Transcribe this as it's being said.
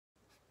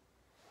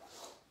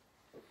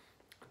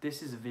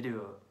this is a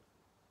video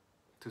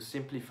to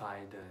simplify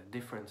the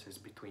differences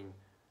between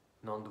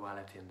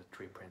non-duality and the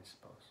three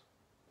principles.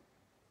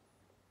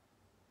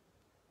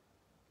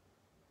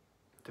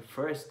 The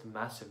first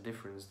massive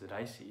difference that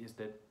I see is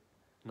that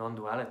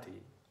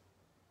non-duality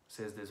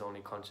says there's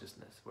only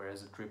consciousness,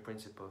 whereas the three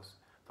principles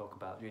talk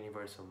about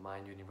universal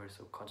mind,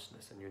 universal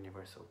consciousness, and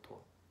universal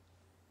thought.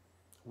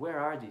 Where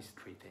are these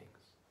three things?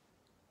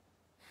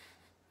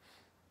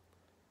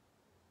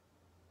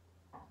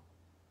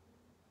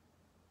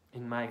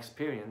 In my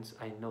experience,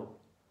 I know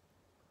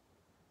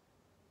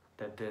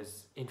that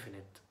there's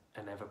infinite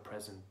and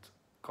ever-present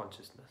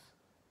consciousness.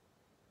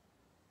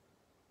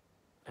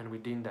 And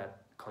within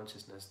that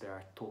consciousness, there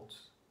are thoughts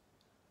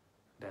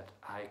that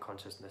I,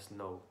 consciousness,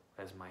 know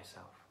as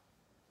myself.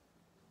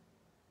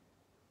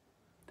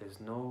 There's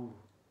no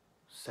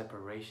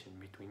separation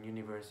between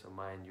universal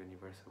mind,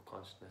 universal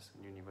consciousness,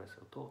 and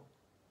universal thought.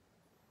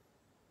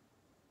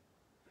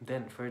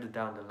 Then, further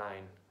down the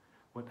line,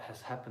 what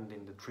has happened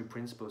in the three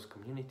principles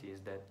community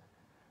is that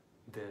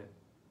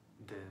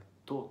the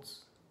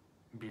thoughts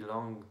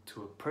belong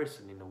to a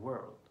person in the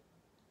world.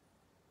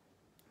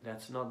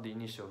 That's not the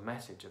initial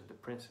message of the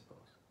principles.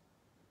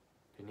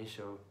 The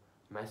initial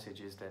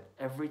message is that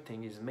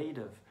everything is made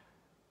of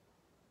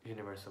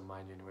universal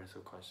mind,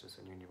 universal consciousness,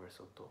 and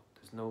universal thought.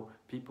 There's no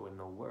people and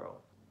no world.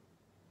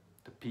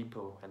 The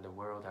people and the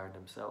world are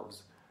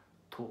themselves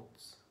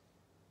thoughts.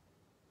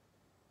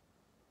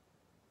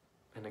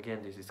 And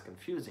again, this is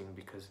confusing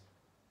because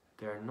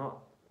they are not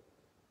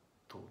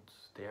thoughts,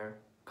 they are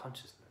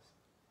consciousness.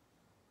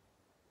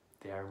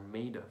 They are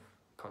made of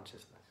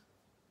consciousness.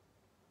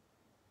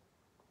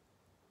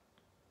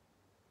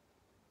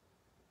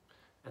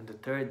 And the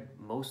third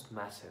most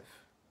massive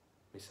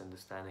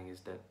misunderstanding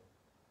is that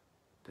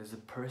there's a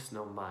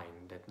personal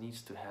mind that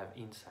needs to have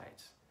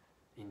insights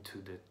into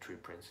the three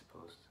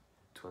principles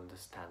to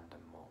understand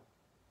them more.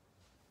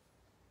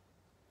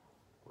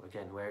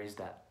 Again, where is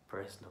that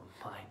personal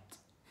mind?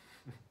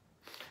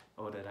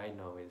 All that I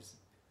know is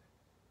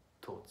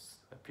thoughts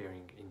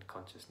appearing in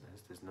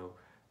consciousness. There's no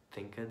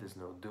thinker, there's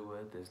no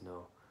doer, there's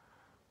no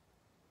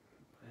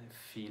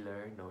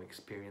feeler, no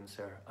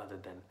experiencer other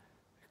than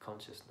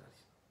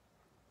consciousness.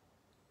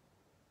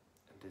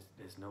 And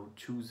there's no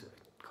chooser.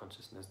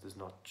 Consciousness does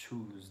not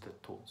choose the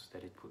thoughts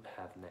that it would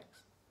have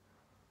next.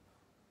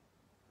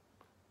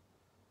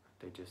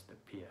 They just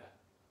appear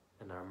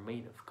and are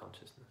made of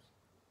consciousness.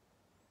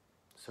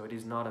 So it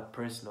is not a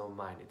personal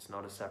mind, it's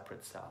not a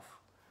separate self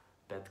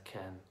that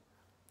can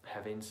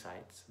have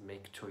insights,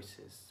 make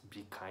choices,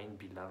 be kind,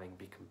 be loving,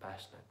 be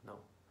compassionate. No.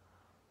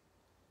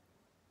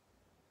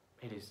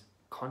 It is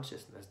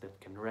consciousness that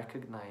can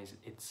recognize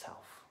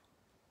itself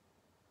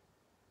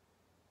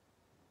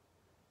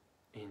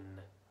in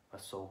a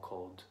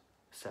so-called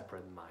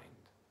separate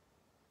mind.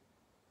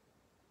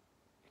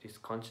 It is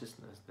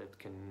consciousness that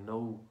can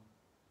know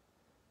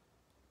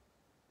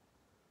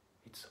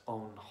its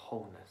own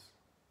wholeness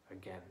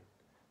again.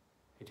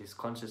 It is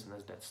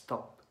consciousness that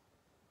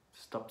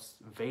stops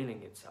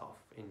veiling itself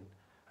in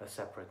a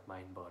separate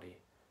mind-body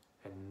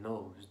and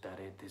knows that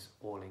it is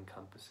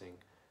all-encompassing,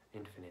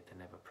 infinite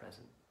and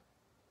ever-present.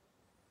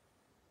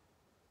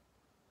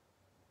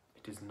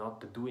 It is not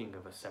the doing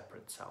of a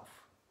separate self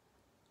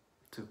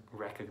to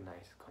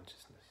recognize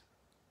consciousness.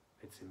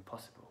 It's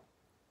impossible.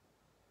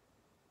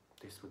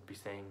 This would be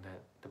saying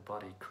that the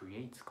body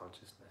creates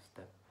consciousness,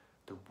 that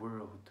the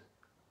world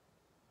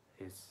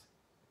is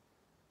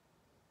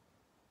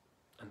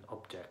an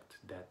object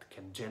that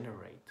can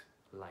generate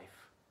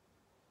life,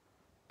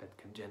 that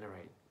can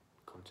generate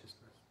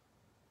consciousness.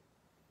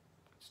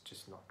 It's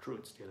just not true,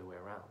 it's the other way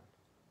around.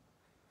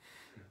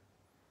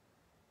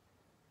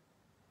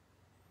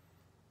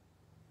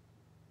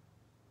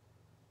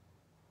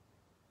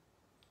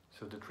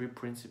 So the three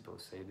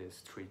principles say there's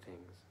three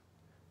things.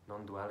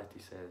 Non-duality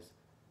says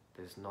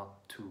there's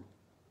not two.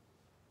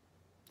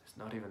 There's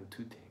not even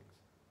two things.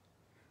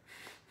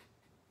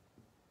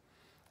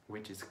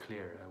 Which is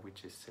clearer,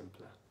 which is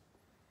simpler.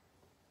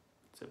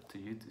 It's up to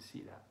you to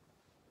see that.